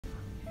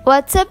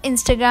WhatsApp,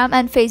 Instagram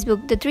and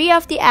Facebook, the three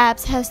of the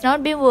apps has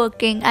not been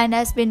working and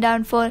has been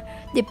down for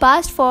the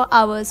past 4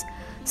 hours.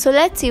 So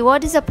let's see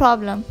what is the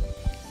problem.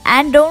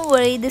 And don't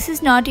worry, this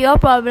is not your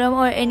problem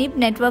or any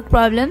network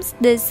problems.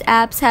 These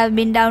apps have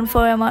been down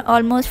for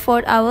almost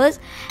 4 hours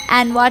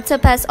and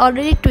WhatsApp has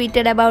already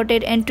tweeted about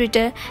it in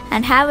Twitter.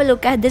 And have a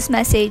look at this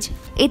message.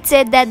 It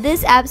said that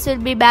these apps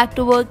will be back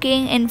to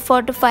working in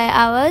 4 to 5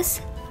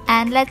 hours.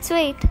 And let's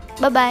wait.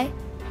 Bye bye.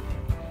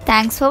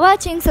 Thanks for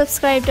watching.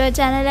 Subscribe to our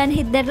channel and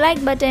hit that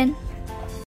like button.